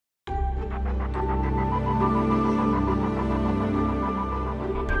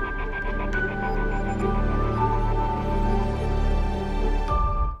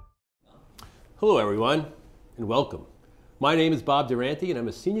Hello everyone, and welcome. My name is Bob Durante, and I'm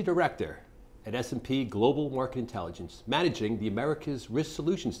a Senior Director at S&P Global Market Intelligence, managing the Americas Risk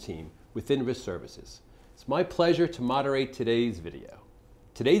Solutions team within Risk Services. It's my pleasure to moderate today's video.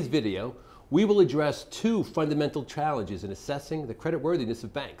 Today's video, we will address two fundamental challenges in assessing the creditworthiness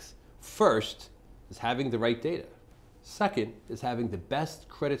of banks. First is having the right data. Second is having the best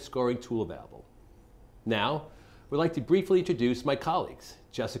credit scoring tool available. Now, we'd like to briefly introduce my colleagues.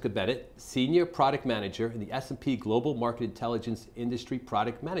 Jessica Bennett, Senior Product Manager in the S&P Global Market Intelligence Industry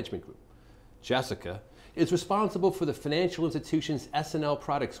Product Management Group. Jessica is responsible for the financial institution's S&L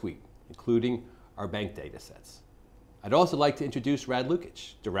product suite, including our bank data sets. I'd also like to introduce Rad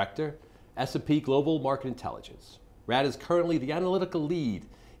Lukic, Director, S&P Global Market Intelligence. Rad is currently the analytical lead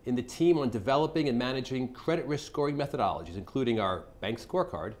in the team on developing and managing credit risk scoring methodologies, including our Bank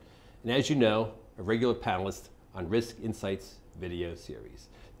Scorecard, and as you know, a regular panelist on Risk Insights video series.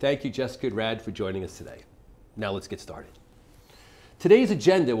 Thank you, Jessica and Rad, for joining us today. Now let's get started. Today's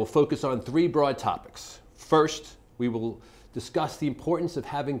agenda will focus on three broad topics. First, we will discuss the importance of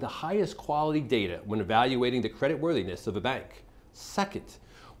having the highest quality data when evaluating the creditworthiness of a bank. Second,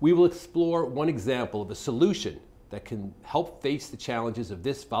 we will explore one example of a solution that can help face the challenges of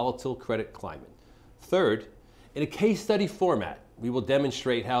this volatile credit climate. Third, in a case study format, we will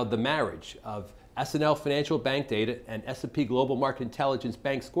demonstrate how the marriage of S&L Financial Bank Data and S&P Global Market Intelligence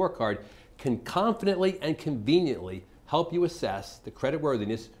Bank Scorecard can confidently and conveniently help you assess the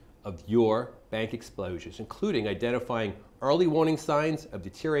creditworthiness of your bank exposures, including identifying early warning signs of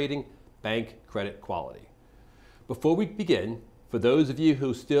deteriorating bank credit quality. Before we begin, for those of you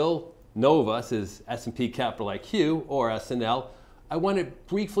who still know of us as S&P Capital IQ or S&L, I want to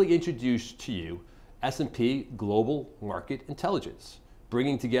briefly introduce to you S&P Global Market Intelligence,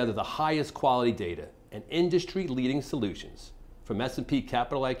 bringing together the highest quality data and industry-leading solutions from S&P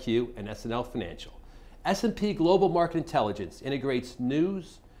Capital IQ and S&L Financial. S&P Global Market Intelligence integrates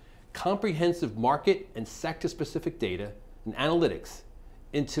news, comprehensive market and sector-specific data and analytics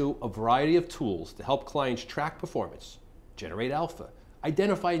into a variety of tools to help clients track performance, generate alpha,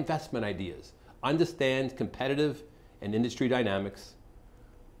 identify investment ideas, understand competitive and industry dynamics,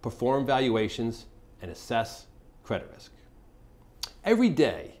 perform valuations, and assess credit risk. Every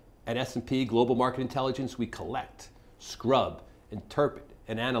day at S&P Global Market Intelligence, we collect, scrub, interpret,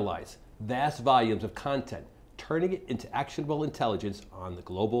 and analyze vast volumes of content, turning it into actionable intelligence on the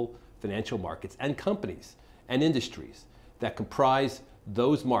global financial markets and companies and industries that comprise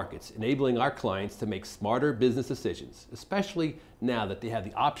those markets, enabling our clients to make smarter business decisions, especially now that they have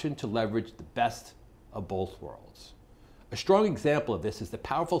the option to leverage the best of both worlds. A strong example of this is the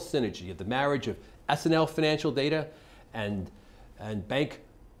powerful synergy of the marriage of S&L financial data and Bank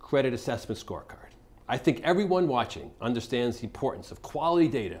Credit Assessment Scorecard. I think everyone watching understands the importance of quality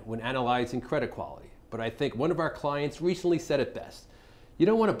data when analyzing credit quality, but I think one of our clients recently said it best. You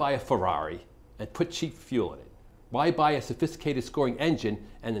don't want to buy a Ferrari and put cheap fuel in it. Why buy a sophisticated scoring engine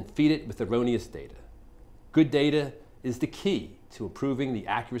and then feed it with erroneous data? Good data is the key to improving the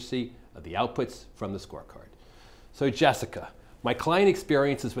accuracy of the outputs from the scorecard. So Jessica, my client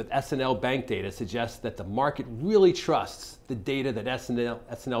experiences with S&L bank data suggests that the market really trusts the data that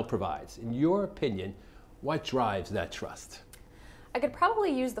S&L provides. In your opinion, what drives that trust? I could probably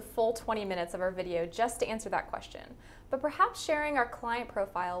use the full 20 minutes of our video just to answer that question, but perhaps sharing our client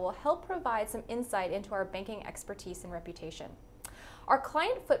profile will help provide some insight into our banking expertise and reputation. Our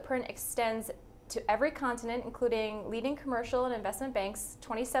client footprint extends to every continent, including leading commercial and investment banks,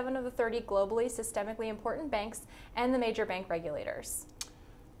 27 of the 30 globally systemically important banks, and the major bank regulators.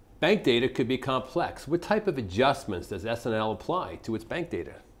 Bank data could be complex. What type of adjustments does S&L apply to its bank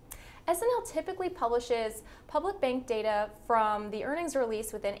data? S&L typically publishes public bank data from the earnings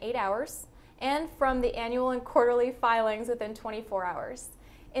release within 8 hours and from the annual and quarterly filings within 24 hours.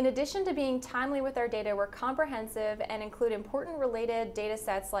 In addition to being timely with our data, we're comprehensive and include important related data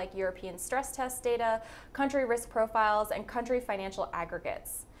sets like European stress test data, country risk profiles, and country financial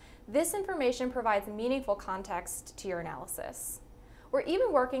aggregates. This information provides meaningful context to your analysis. We're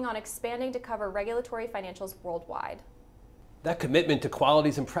even working on expanding to cover regulatory financials worldwide. That commitment to quality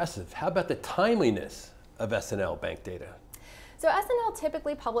is impressive. How about the timeliness of S&L bank data? So S&L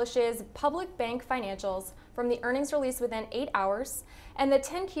typically publishes public bank financials from the earnings release within 8 hours and the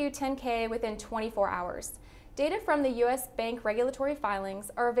 10Q, 10K within 24 hours. Data from the U.S. bank regulatory filings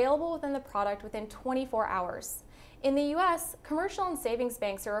are available within the product within 24 hours. In the U.S., commercial and savings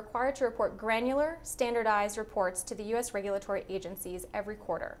banks are required to report granular, standardized reports to the U.S. regulatory agencies every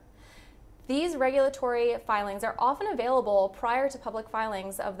quarter. These regulatory filings are often available prior to public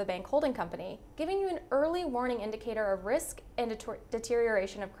filings of the bank holding company, giving you an early warning indicator of risk and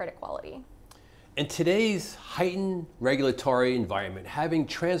deterioration of credit quality. In today's heightened regulatory environment, having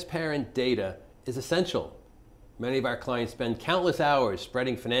transparent data is essential. Many of our clients spend countless hours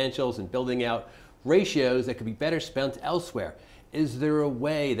spreading financials and building out ratios that could be better spent elsewhere. Is there a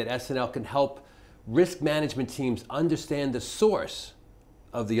way that S&L can help risk management teams understand the source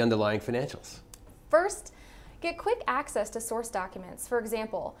of the underlying financials? First, get quick access to source documents. For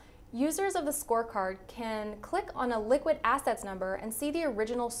example, users of the scorecard can click on a liquid assets number and see the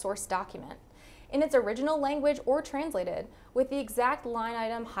original source document in its original language or translated with the exact line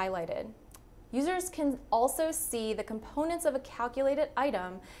item highlighted. Users can also see the components of a calculated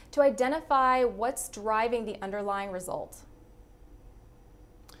item to identify what's driving the underlying result.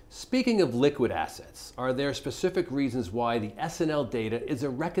 Speaking of liquid assets, are there specific reasons why the S&L data is a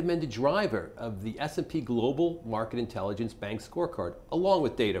recommended driver of the S&P Global Market Intelligence Bank Scorecard, along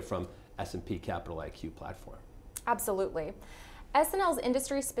with data from S&P Capital IQ platform? Absolutely. S&L's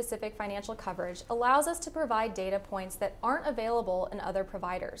industry-specific financial coverage allows us to provide data points that aren't available in other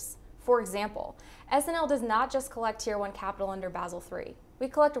providers. For example, S&L does not just collect Tier 1 capital under Basel III. We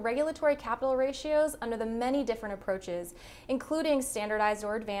collect regulatory capital ratios under the many different approaches, including standardized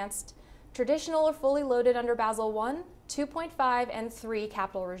or advanced, traditional or fully loaded under Basel I, 2.5, and 3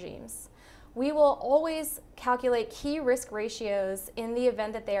 capital regimes. We will always calculate key risk ratios in the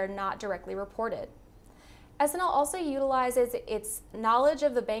event that they are not directly reported. S&L also utilizes its knowledge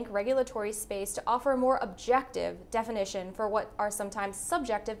of the bank regulatory space to offer a more objective definition for what are sometimes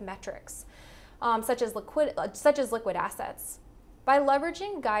subjective metrics, such as liquid assets, by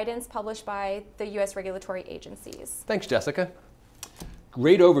leveraging guidance published by the U.S. regulatory agencies. Thanks, Jessica.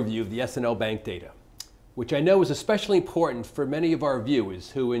 Great overview of the S&L Bank data, which I know is especially important for many of our viewers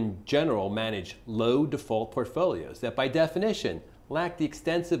who in general manage low default portfolios that by definition lack the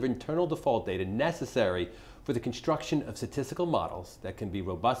extensive internal default data necessary for the construction of statistical models that can be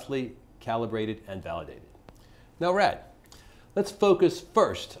robustly calibrated and validated. Now, Rad, let's focus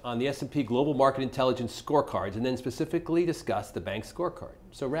first on the S&P Global Market Intelligence scorecards and then specifically discuss the bank scorecard.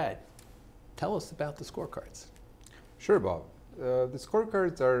 So, Rad, tell us about the scorecards. Sure, Bob. The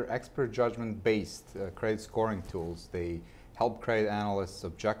scorecards are expert judgment-based credit scoring tools. They help credit analysts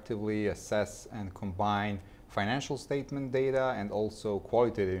objectively assess and combine financial statement data and also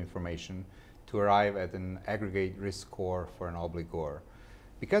qualitative information to arrive at an aggregate risk score for an obligor.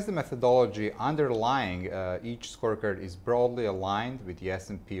 Because the methodology underlying each scorecard is broadly aligned with the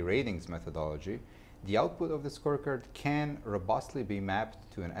S&P ratings methodology, the output of the scorecard can robustly be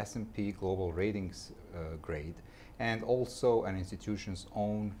mapped to an S&P global ratings grade and also an institution's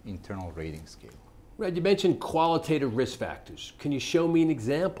own internal rating scale. Rad, you mentioned qualitative risk factors. Can you show me an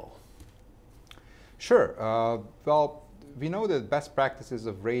example? Sure. Well, we know that best practices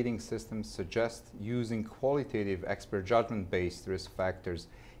of rating systems suggest using qualitative expert judgment-based risk factors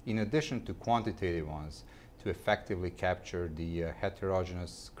in addition to quantitative ones to effectively capture the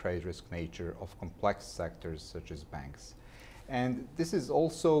heterogeneous credit risk nature of complex sectors such as banks. And this is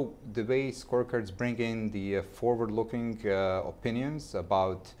also the way scorecards bring in the forward-looking opinions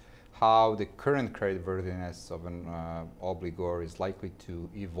about how the current creditworthiness of an obligor is likely to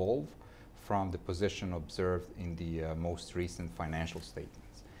evolve from the position observed in the most recent financial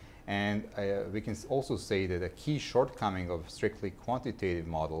statements. And we can also say that a key shortcoming of strictly quantitative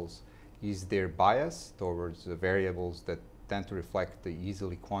models is their bias towards variables that tend to reflect the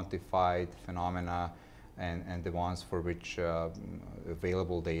easily quantified phenomena and the ones for which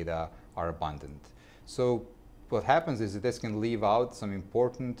available data are abundant. So what happens is that this can leave out some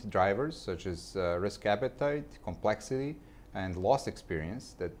important drivers such as risk appetite, complexity, and loss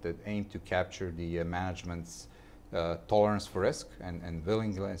experience that aim to capture the management's tolerance for risk and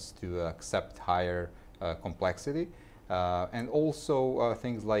willingness to accept higher complexity. And also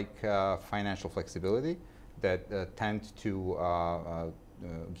things like financial flexibility that tend to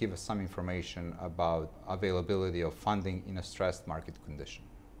give us some information about availability of funding in a stressed market condition.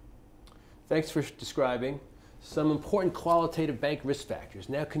 Thanks for describing some important qualitative bank risk factors.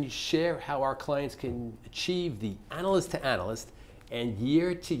 Now, can you share how our clients can achieve the analyst-to-analyst and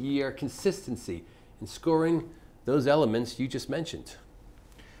year-to-year consistency in scoring those elements you just mentioned?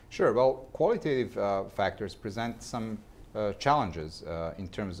 Sure. Well, qualitative factors present some challenges in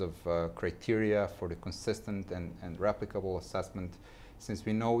terms of criteria for the consistent and replicable assessment, since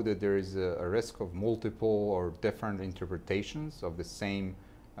we know that there is a risk of multiple or different interpretations of the same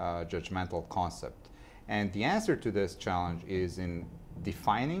judgmental concept. And the answer to this challenge is in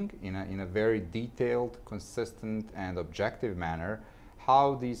defining in a very detailed, consistent, and objective manner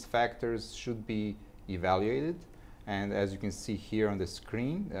how these factors should be evaluated. And as you can see here on the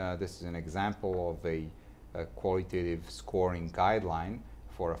screen, this is an example of a qualitative scoring guideline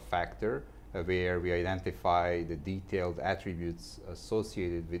for a factor where we identify the detailed attributes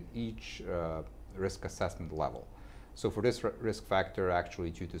associated with each risk assessment level. So for this risk factor, actually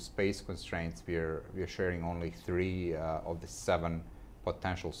due to space constraints, we are sharing only 3 of the 7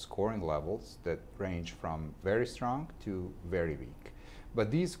 potential scoring levels that range from very strong to very weak. But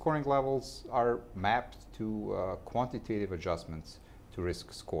these scoring levels are mapped to quantitative adjustments to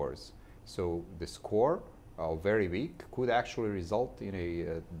risk scores. So the score very weak could actually result in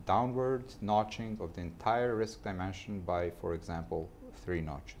a downward notching of the entire risk dimension by, for example, 3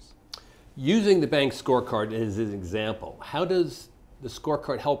 notches. Using the bank scorecard as an example, how does the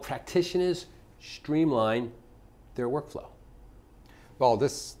scorecard help practitioners streamline their workflow? Well,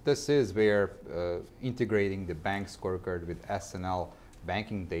 this is where integrating the bank scorecard with SNL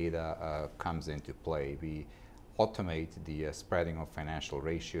banking data comes into play. We automate the spreading of financial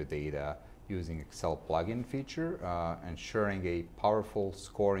ratio data using Excel plugin feature, ensuring a powerful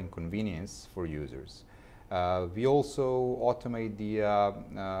scoring convenience for users. We also automate the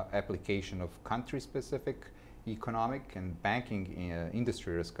application of country-specific economic and banking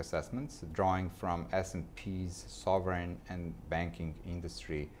industry risk assessments, drawing from S&P's sovereign and banking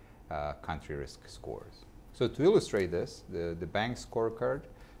industry country risk scores. So to illustrate this, the bank scorecard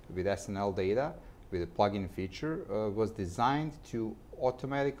with SNL data with a plugin feature was designed to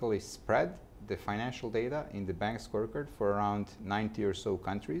automatically spread the financial data in the bank scorecard for around 90 or so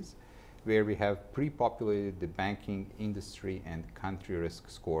countries, where we have pre-populated the banking industry and country risk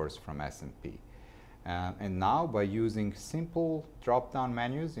scores from S&P. And now, by using simple drop-down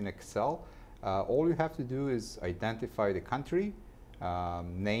menus in Excel, all you have to do is identify the country,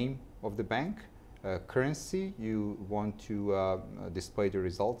 name of the bank, currency you want to display the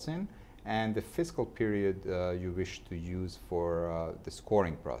results in, and the fiscal period you wish to use for the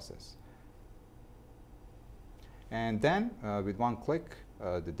scoring process. And then, with one click,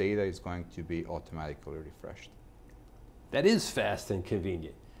 the data is going to be automatically refreshed. That is fast and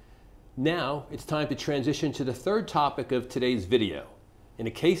convenient. Now it's time to transition to the third topic of today's video. In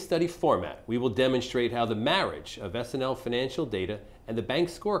a case study format, we will demonstrate how the marriage of SNL financial data and the bank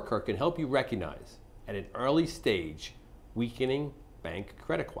scorecard can help you recognize, at an early stage, weakening bank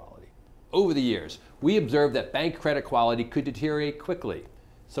credit quality. Over the years, we observed that bank credit quality could deteriorate quickly.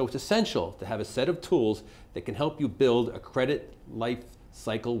 So it's essential to have a set of tools that can help you build a credit life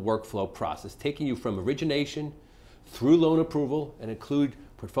cycle workflow process, taking you from origination through loan approval and include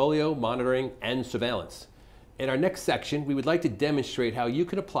portfolio monitoring and surveillance. In our next section, we would like to demonstrate how you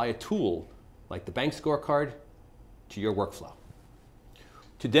can apply a tool like the bank scorecard to your workflow.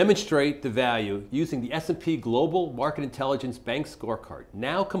 To demonstrate the value using the S&P Global Market Intelligence Bank Scorecard,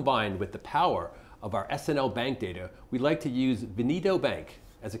 now combined with the power of our SNL bank data, we'd like to use Veneto Bank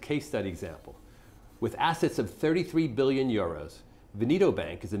as a case study example. With assets of 33 billion euros, Veneto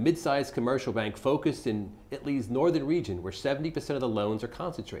Bank is a mid-sized commercial bank focused in Italy's northern region where 70% of the loans are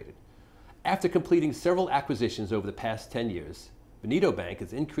concentrated. After completing several acquisitions over the past 10 years, Veneto Bank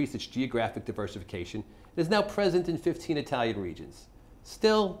has increased its geographic diversification and is now present in 15 Italian regions.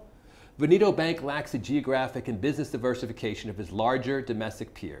 Still, Veneto Bank lacks the geographic and business diversification of its larger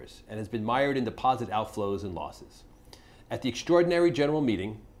domestic peers and has been mired in deposit outflows and losses. At the extraordinary general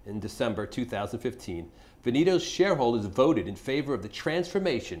meeting in December 2015, Veneto's shareholders voted in favor of the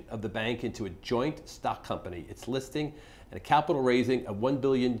transformation of the bank into a joint stock company, its listing, and a capital raising of 1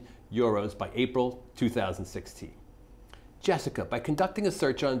 billion euros by April 2016. Jessica, by conducting a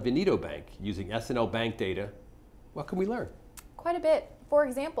search on Veneto Bank using SNL bank data, what can we learn? Quite a bit. For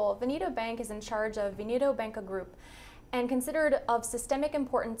example, Veneto Bank is in charge of Veneto Banca Group and considered of systemic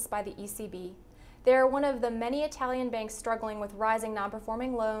importance by the ECB. They are one of the many Italian banks struggling with rising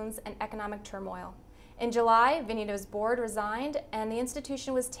non-performing loans and economic turmoil. In July, Veneto's board resigned and the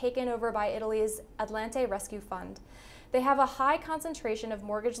institution was taken over by Italy's Atlante Rescue Fund. They have a high concentration of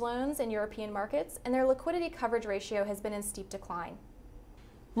mortgage loans in European markets, and their liquidity coverage ratio has been in steep decline.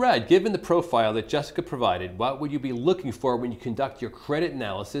 Rad, given the profile that Jessica provided, what would you be looking for when you conduct your credit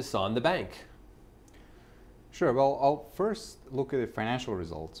analysis on the bank? Sure. Well, I'll first look at the financial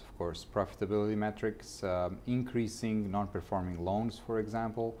results, of course, profitability metrics, increasing non-performing loans, for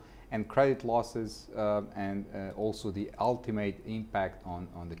example, and credit losses, and also the ultimate impact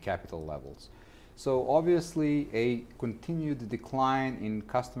on the capital levels. So obviously, a continued decline in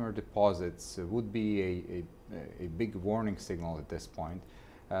customer deposits would be a big warning signal at this point,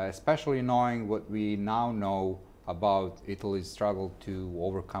 especially knowing what we now know about Italy's struggle to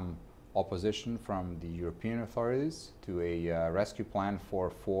overcome opposition from the European authorities to a rescue plan for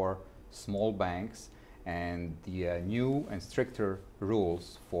 4 small banks and the new and stricter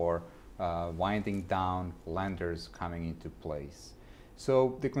rules for winding down lenders coming into place.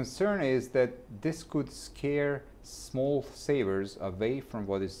 So the concern is that this could scare small savers away from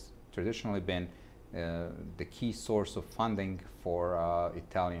what has traditionally been the key source of funding for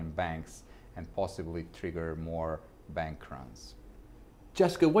Italian banks and possibly trigger more bank runs.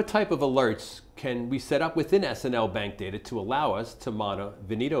 Jessica, what type of alerts can we set up within S&L Bank data to allow us to monitor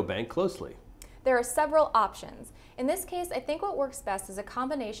Veneto Bank closely? There are several options. In this case, I think what works best is a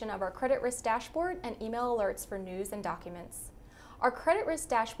combination of our credit risk dashboard and email alerts for news and documents. Our credit risk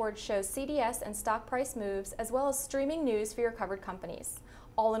dashboard shows CDS and stock price moves as well as streaming news for your covered companies,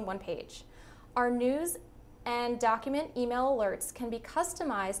 all in one page. Our news and document email alerts can be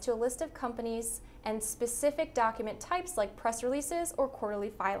customized to a list of companies and specific document types like press releases or quarterly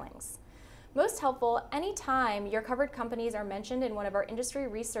filings. Most helpful, anytime your covered companies are mentioned in one of our industry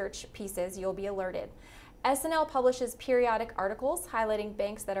research pieces, you'll be alerted. S&L publishes periodic articles highlighting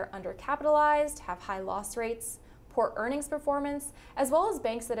banks that are undercapitalized, have high loss rates, poor earnings performance, as well as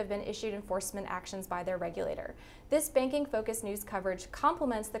banks that have been issued enforcement actions by their regulator. This banking-focused news coverage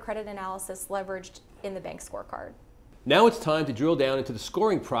complements the credit analysis leveraged in the Bank Scorecard. Now it's time to drill down into the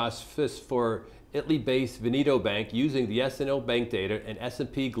scoring process for Italy-based Veneto Bank using the S&L Bank data and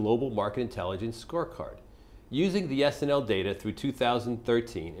S&P Global Market Intelligence Scorecard. Using the S&L data through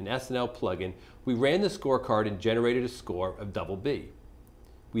 2013 and S&L plugin, we ran the scorecard and generated a score of BB.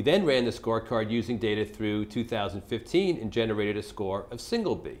 We then ran the scorecard using data through 2015 and generated a score of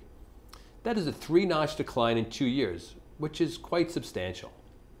B. That is a 3-notch decline in 2 years, which is quite substantial.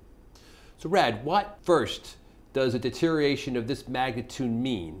 So Rad, what first does a deterioration of this magnitude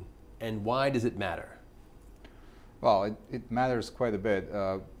mean, and why does it matter? Well, it matters quite a bit.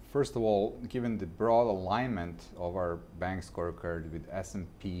 First of all, given the broad alignment of our bank scorecard with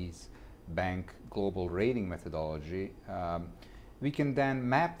S&P's bank global rating methodology, we can then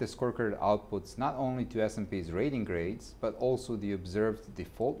map the scorecard outputs not only to S&P's rating grades, but also the observed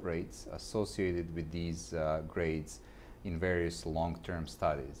default rates associated with these grades in various long-term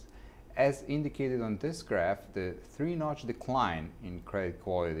studies. As indicated on this graph, the 3-notch decline in credit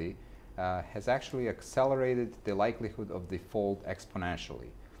quality has actually accelerated the likelihood of default exponentially.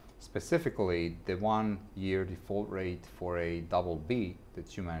 Specifically, the 1-year default rate for a BB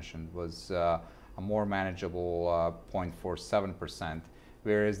that you mentioned was a more manageable 0.47%,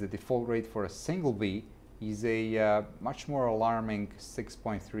 whereas the default rate for a single B is a much more alarming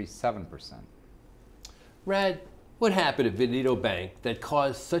 6.37%. Rad, what happened at Veneto Bank that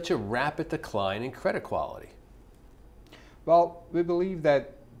caused such a rapid decline in credit quality? Well, we believe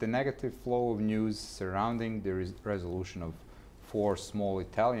that the negative flow of news surrounding the resolution of 4 small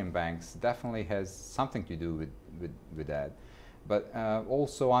Italian banks definitely has something to do with that. But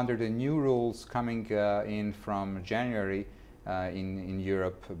also under the new rules coming in from January in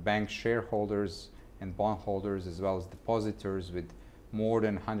Europe, bank shareholders and bondholders as well as depositors with more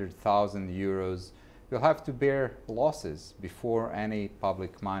than 100,000 euros will have to bear losses before any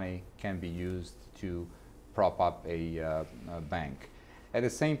public money can be used to prop up a bank. At the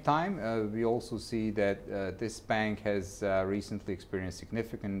same time, we also see that this bank has recently experienced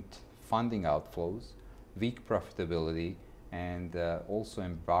significant funding outflows, weak profitability, and also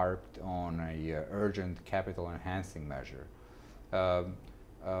embarked on a urgent capital enhancing measure.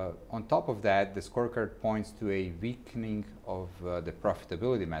 On top of that, the scorecard points to a weakening of the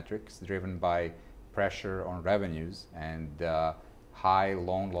profitability metrics driven by pressure on revenues and high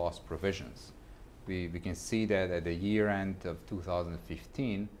loan loss provisions. We can see that at the year end of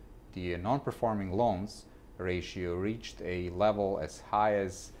 2015, the non-performing loans ratio reached a level as high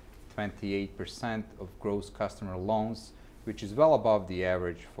as 28% of gross customer loans, which is well above the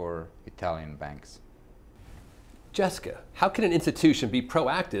average for Italian banks. Jessica, how can an institution be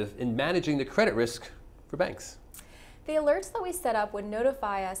proactive in managing the credit risk for banks? The alerts that we set up would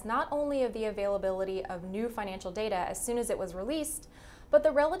notify us not only of the availability of new financial data as soon as it was released, but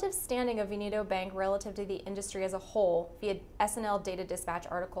the relative standing of Veneto Bank relative to the industry as a whole via S&L data dispatch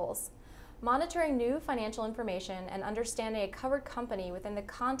articles. Monitoring new financial information and understanding a covered company within the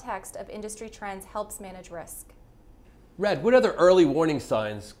context of industry trends helps manage risk. Red, what other early warning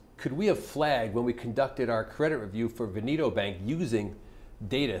signs could we have flagged when we conducted our credit review for Veneto Bank using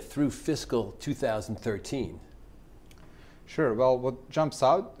data through fiscal 2013? Sure. Well, what jumps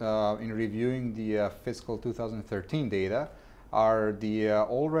out in reviewing the fiscal 2013 data are the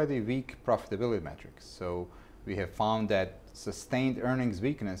already weak profitability metrics. So we have found that sustained earnings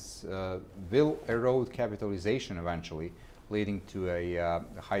weakness will erode capitalization eventually, leading to a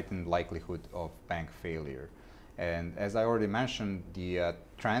heightened likelihood of bank failure. And as I already mentioned, the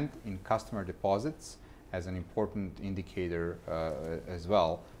trend in customer deposits as an important indicator as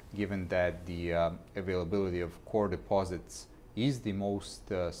well, given that the availability of core deposits is the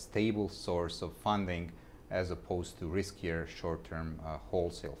most stable source of funding as opposed to riskier short-term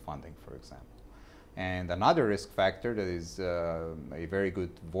wholesale funding, for example. And another risk factor that is a very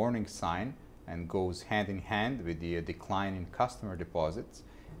good warning sign and goes hand in hand with the decline in customer deposits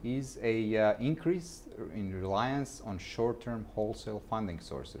is a increase in reliance on short-term wholesale funding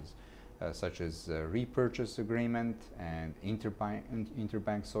sources, such as repurchase agreement and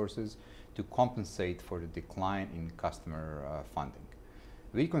interbank sources to compensate for the decline in customer funding.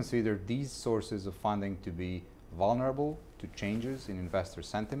 We consider these sources of funding to be vulnerable to changes in investor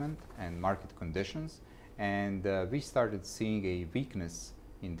sentiment and market conditions, and we started seeing a weakness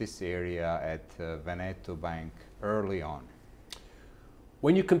in this area at Veneto Bank early on.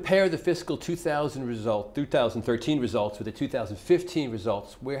 When you compare the fiscal 2013 results with the 2015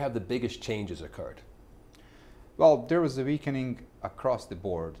 results, where have the biggest changes occurred? Well, there was a weakening across the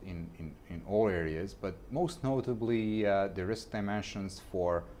board in all areas, but most notably the risk dimensions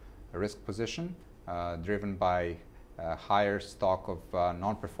for a risk position driven by higher stock of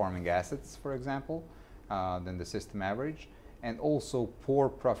non-performing assets, for example, than the system average, and also poor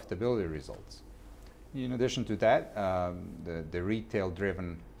profitability results. In addition to that, the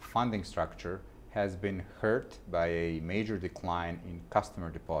retail-driven funding structure has been hurt by a major decline in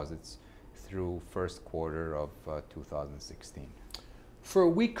customer deposits through first quarter of 2016. For a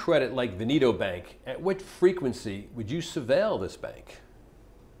weak credit like Veneto Bank, at what frequency would you surveil this bank?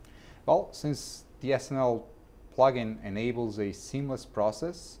 Well, since the SNL plugin enables a seamless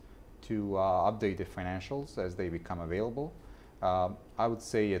process to update the financials as they become available, I would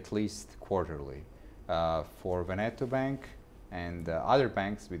say at least quarterly. For Veneto Bank and other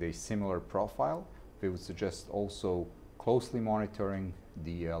banks with a similar profile, we would suggest also closely monitoring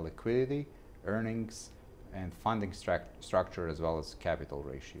the liquidity, earnings, and funding structure, as well as capital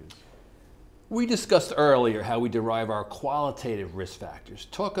ratios. We discussed earlier how we derive our qualitative risk factors.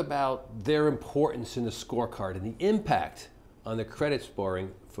 Talk about their importance in the scorecard and the impact on the credit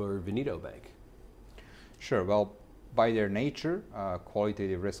scoring for Veneto Bank. Sure. Well, by their nature,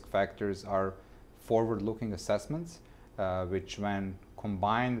 qualitative risk factors are forward-looking assessments, which when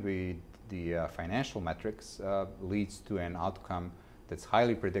combined with the financial metrics leads to an outcome that's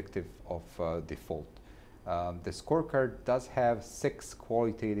highly predictive of default. The scorecard does have 6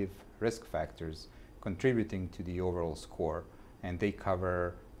 qualitative risk factors contributing to the overall score, and they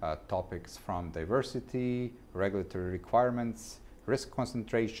cover topics from diversity, regulatory requirements, risk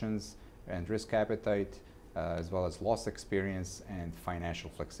concentrations, and risk appetite, as well as loss experience and financial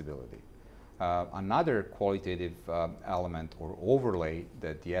flexibility. Another qualitative element or overlay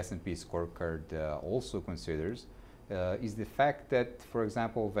that the S&P scorecard also considers is the fact that, for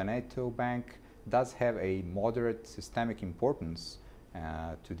example, Veneto Bank does have a moderate systemic importance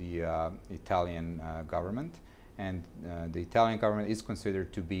to the Italian government, and the Italian government is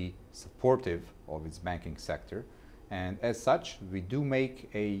considered to be supportive of its banking sector, and as such we do make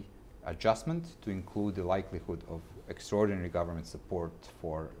a adjustment to include the likelihood of extraordinary government support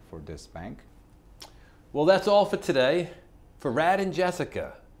for this bank. Well, that's all for today. For Rad and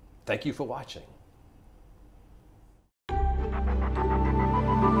Jessica, thank you for watching.